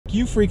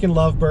You freaking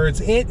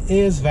lovebirds, it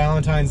is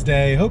Valentine's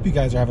Day. Hope you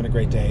guys are having a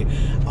great day.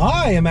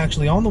 I am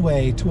actually on the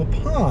way to a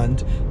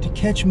pond to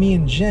catch me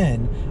and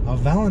Jen a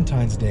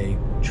Valentine's Day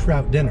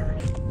trout dinner.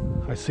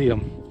 I see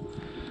them.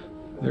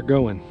 They're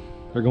going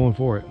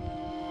for it.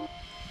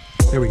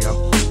 There we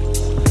go.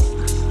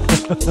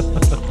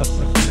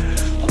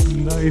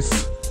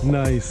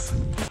 Nice.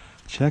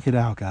 Check it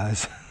out,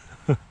 guys.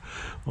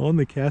 On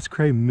the CAST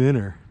CRAY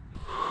minnow.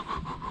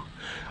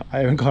 I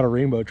haven't caught a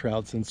rainbow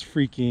trout since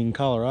freaking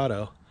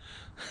Colorado.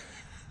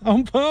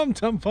 I'm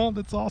pumped,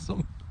 it's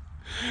awesome.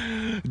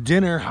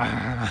 Dinner.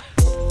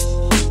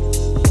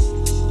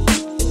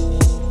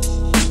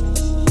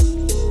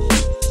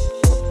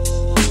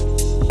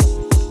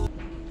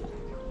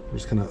 We're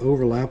just gonna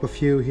overlap a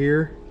few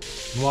here.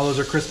 And while those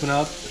are crisping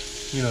up,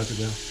 you know what to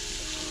do.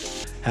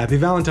 Happy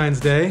Valentine's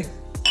Day.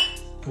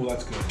 Oh,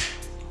 that's good.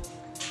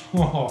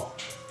 Oh,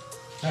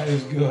 that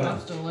is good.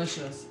 That's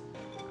delicious.